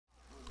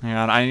Hang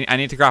on, I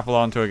need to grapple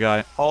onto a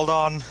guy. Hold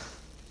on.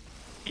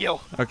 Yo.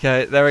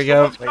 Okay, there we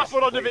go.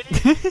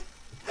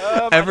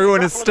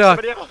 Everyone is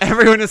stuck.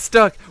 Everyone is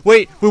stuck.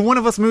 Wait, when one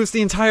of us moves,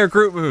 the entire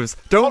group moves.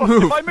 Don't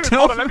move. If I move,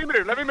 hold on,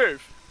 let me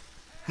move.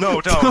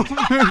 No, don't.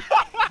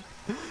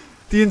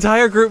 The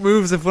entire group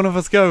moves if one of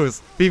us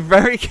goes. Be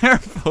very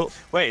careful.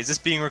 Wait, is this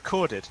being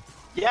recorded?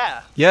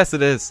 Yeah. Yes,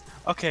 it is.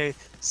 Okay,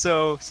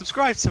 so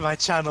subscribe to my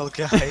channel,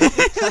 guys.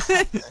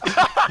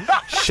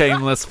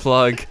 Shameless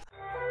plug.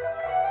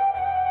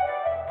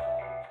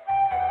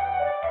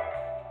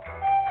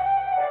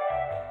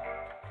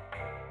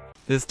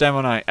 This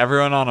demo night.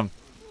 Everyone on him.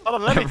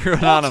 Hold on,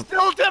 Everyone on him.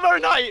 Still demo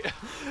night.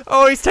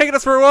 Oh, he's taking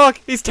us for a walk.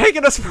 He's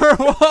taking us for a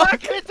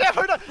walk.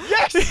 Demo night.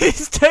 Yes.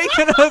 He's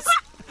taking us.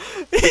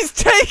 He's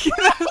taking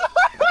us.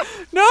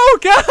 No,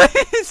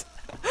 guys.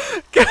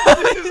 Guys.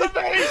 This is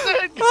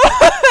amazing.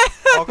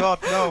 Oh god,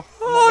 no.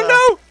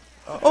 Oh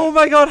no. Oh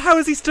my god, how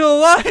is he still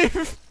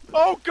alive?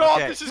 Oh god,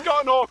 Okay. this has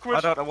gotten awkward.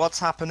 I don't know what's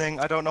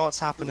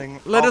happening.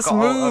 Let us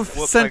move,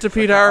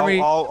 Centipede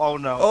Army. Oh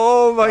no.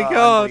 Oh my I'm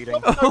god.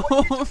 bleeding.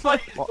 Oh my.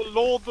 The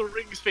Lord of the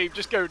Rings theme,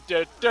 just go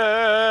da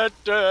da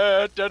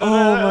da da da.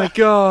 Oh my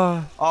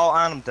god. Oh,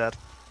 and I'm dead.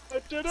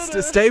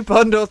 Stay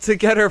bundled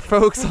together,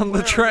 folks, on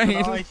the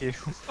train. Where are you?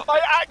 I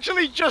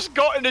actually just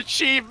got an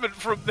achievement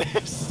from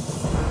this.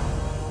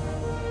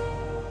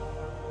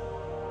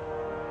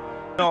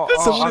 No,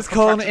 Someone I've is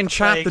calling it contracted in the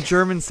chat plague. the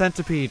German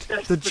centipede.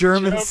 Yes, The the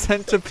German German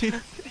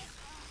centipede.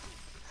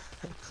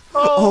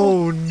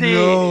 Oh,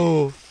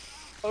 no.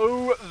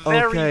 Oh,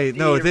 very Okay,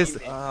 no, this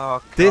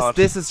Oh god.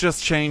 this has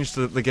just changed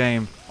the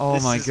game. Oh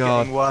This my is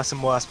god. getting worse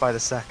and worse by the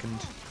second.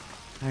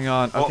 Hang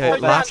on. Oh, Okay, oh,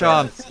 latch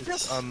on.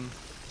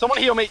 Someone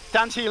heal me.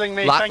 Dan's healing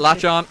me. Thank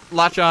Latch you. on.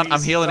 Latch on. I'm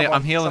please, healing it.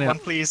 someone- I'm healing someone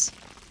it. Please,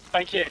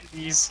 Thank you.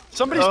 please.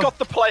 Somebody's Oh. got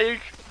the plague.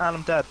 And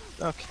I'm dead.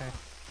 Okay.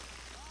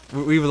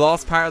 We've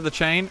lost part of the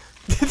chain.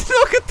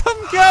 Look at them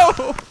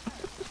go!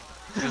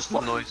 Just the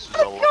noises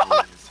alone.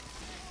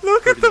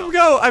 Look at them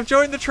go! I've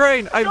joined the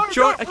train. I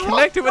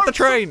connected with the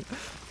train.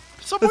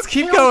 Someone Let's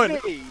keep killed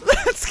going. Me.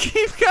 Let's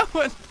keep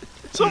going.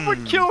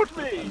 Someone killed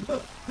me.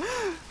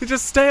 You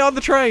just stay on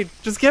the train.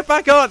 Just get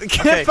back on. Get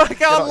Okay, back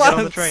get on, on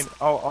lads. the train.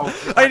 Oh.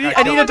 I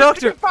need a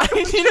doctor. I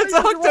need a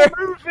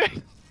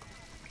doctor.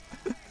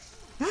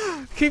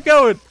 Keep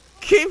going.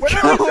 Keep Where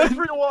is going.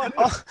 everyone?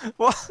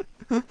 What?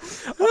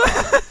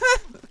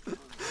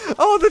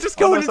 Oh, they're just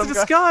Oh, no, going into some the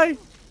guy- sky.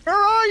 Where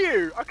are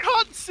you? I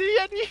can't see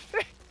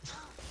anything.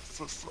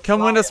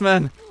 Come with us,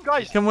 man.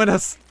 Guys, Come with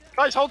us.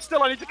 guys, hold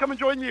still. I need to come and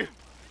join you.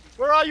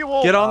 Where are you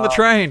all? Get on the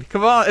train.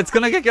 Come on. It's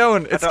gonna get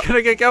going. It's don't-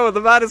 gonna get going.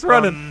 The man is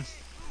running.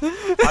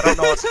 I don't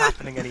know what's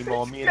happening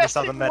anymore. Me and this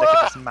other Getting medic are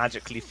worse. just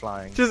magically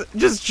flying.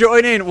 Just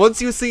join in.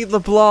 Once you see the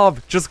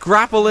blob, just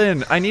grapple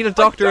in. I need a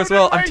doctor as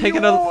well. I'm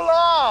taking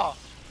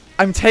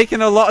I'm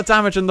taking a lot of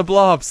damage in the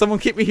blob. Someone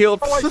keep me healed,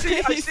 Oh,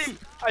 please.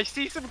 I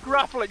see some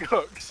grappling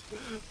hooks.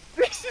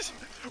 This is.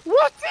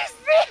 What is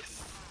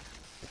this?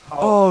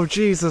 Oh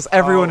Jesus!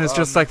 Everyone is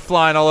just like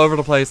flying all over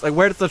the place. Like,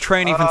 where does the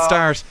train even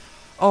start?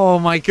 Oh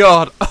my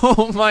god!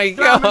 Oh my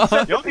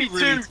god! You'll be really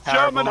German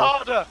terrible.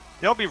 harder.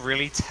 You'll be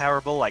really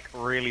terrible, like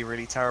really,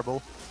 really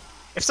terrible.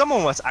 If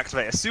someone were to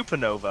activate a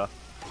supernova,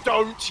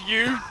 Don't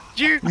you?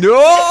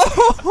 No!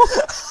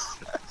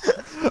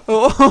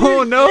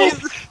 Oh no!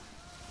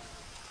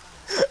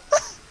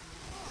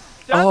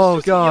 Dan's Oh,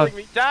 just God.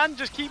 healing me. Dan,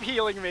 just keep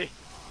healing me.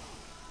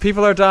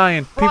 People are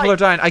dying. People are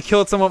dying. I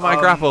killed someone with my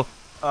grapple.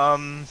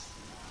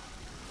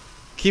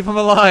 Keep him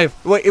alive.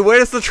 Wait, where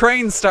does the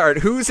train start?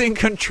 Who's in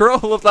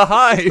control of the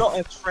hive? it's not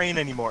a train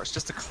anymore. It's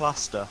just a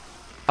cluster.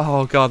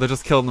 Oh god, they're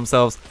just killing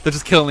themselves. They're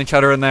just killing each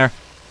other in there.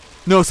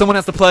 No, someone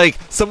has the plague.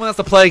 Someone has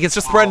the plague. It's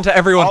just spreading to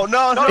everyone. Oh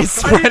no! No! It's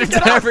spreading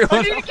to everyone.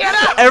 I need to get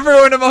out.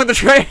 Everyone among the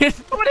train.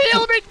 Someone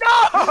heal me.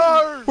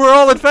 No. We're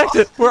all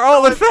infected. We're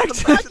all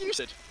infected. You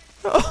said-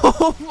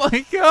 Oh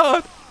my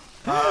god.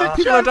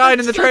 People are dying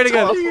in the train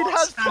again. Centipede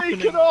has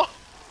taken off.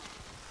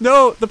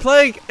 No, the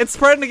plague. It's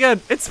spreading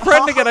again. It's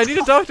spreading again. I need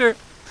a doctor.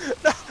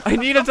 I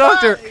need a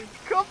doctor.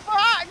 Come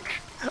back.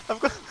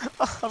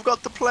 I've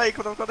got the plague,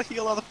 but I've got to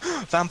heal other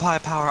vampire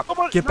power up.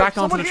 Someone- Get back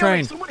onto someone the heal me,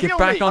 train. someone Get heal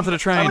back me. onto the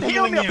train. I'm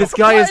healing you. This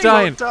guy is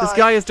dying. Don't This die.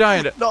 guy is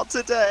dying. Not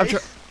today.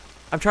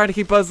 I'm trying to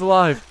keep Buzz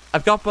alive.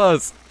 I've got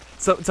Buzz.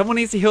 So someone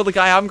needs to heal the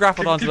guy I'm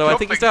grappled onto though. I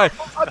think he's dying.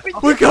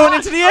 We're going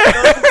into the air.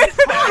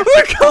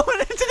 We're going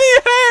into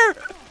the air.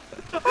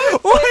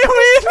 Why are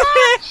we in the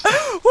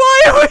air?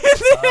 Why are we in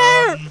the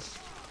air?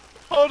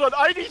 Hold on,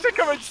 I need to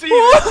come and see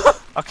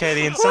this. Okay,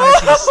 the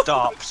insanity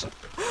stopped.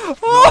 No, it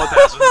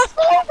doesn't.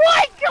 Oh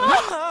my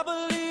god!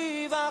 I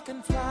believe I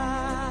can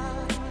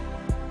fly.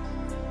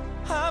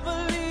 I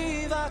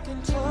believe I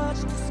can touch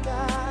the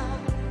sky.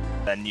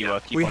 Then you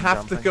keep We on have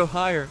jumping. to go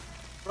higher.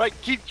 Right,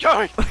 keep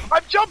going.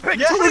 I'm jumping.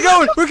 Yeah. We're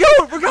going. We're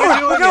going. We're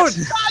going. We're going.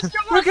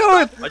 We're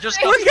going. I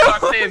just got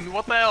sucked in.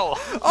 What the hell?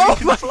 Oh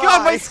can my fly.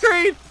 god, my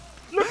screen.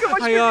 Look at my Hang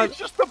screen. on. It's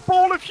just the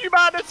ball of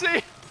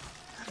humanity.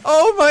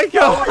 Oh my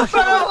god.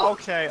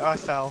 Okay, I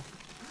fell.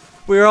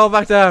 We're all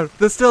back down.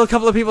 There's still a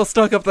couple of people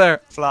stuck up there.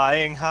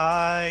 Flying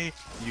high,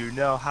 You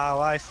know how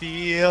I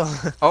feel.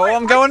 Oh,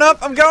 I'm going up.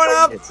 I'm going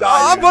up. It's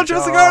Oh, a bunch of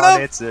us are going up.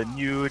 It's a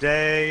new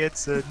day.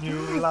 It's a new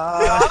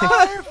life.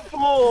 Time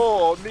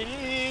for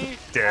me.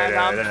 And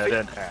I'm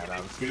And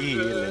I'm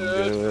feeling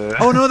good.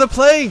 Oh no, the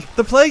plague!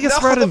 The plague is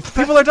spreading.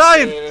 People are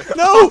dying.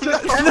 No,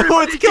 no,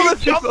 it's killing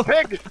people.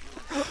 jumping.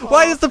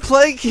 Why does the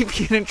plague keep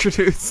getting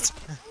introduced?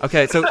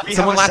 Okay, so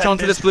someone latch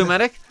onto this blue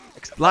medic.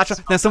 Latch on.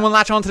 Now someone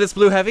latch onto this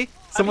blue heavy.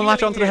 Someone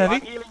latch onto the I'm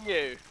heavy. healing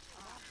you.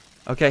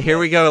 Okay, here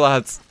we go,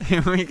 lads.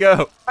 Here we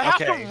go. I have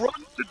Okay. to run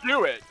to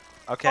do it.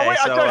 Okay, Oh wait,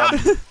 I so don't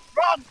have to.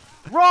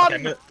 Run!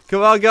 okay,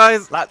 Come on,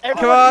 guys. la-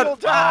 Come on. Kneel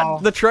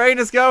down. The train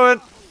is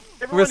going.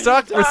 Everyone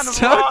stuck, kneel we're down,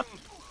 stuck.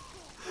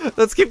 run.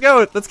 Let's keep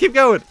going. Let's keep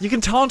going. You can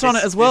taunt on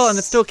it as well, and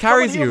it still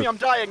carries Someone heal me, you. I'm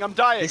dying, I'm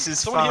dying. This is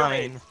Someone heal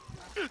me.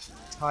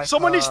 fine.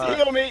 Someone needs to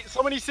heal me.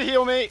 Someone needs to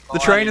heal me. The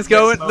train is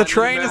going. The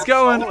train is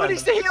going. Someone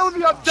needs to heal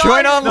me. I'm dying.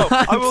 Join on, No,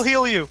 lads. I will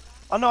heal you.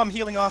 Oh no, I'm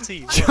healing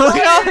RT. Join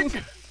on.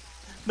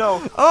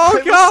 No. Oh I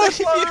will god.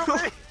 save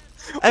you.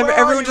 Where are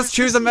Everyone you? just It's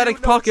choose a you. medic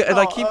No, pocket it's and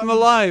I not. keep them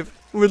alive.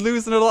 We're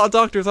losing a lot of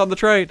doctors on the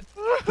train.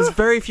 There's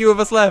very few of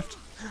us left.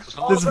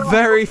 There's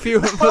very few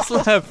of us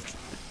left.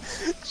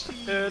 This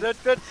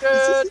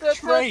isn't a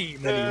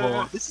train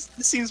anymore. This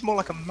seems more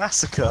like a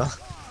massacre.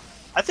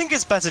 I think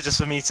it's better just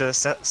for me to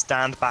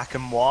stand back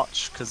and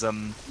watch, because I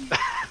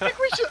think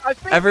we should. I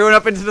think. Everyone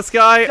up into the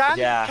sky. Dan,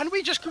 Yeah. Can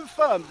we just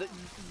confirm that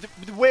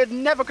we're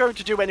never going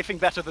to do anything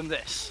better than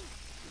this?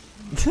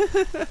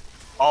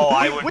 oh,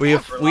 I would. We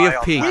have peaked. We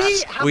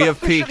have We have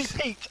officially peaked.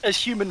 peaked as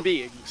human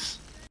beings.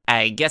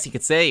 I guess you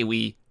could say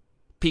we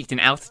peaked in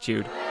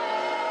altitude.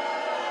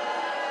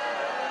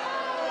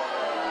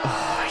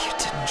 Oh, you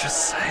didn't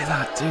just say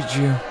that, did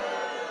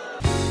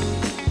you?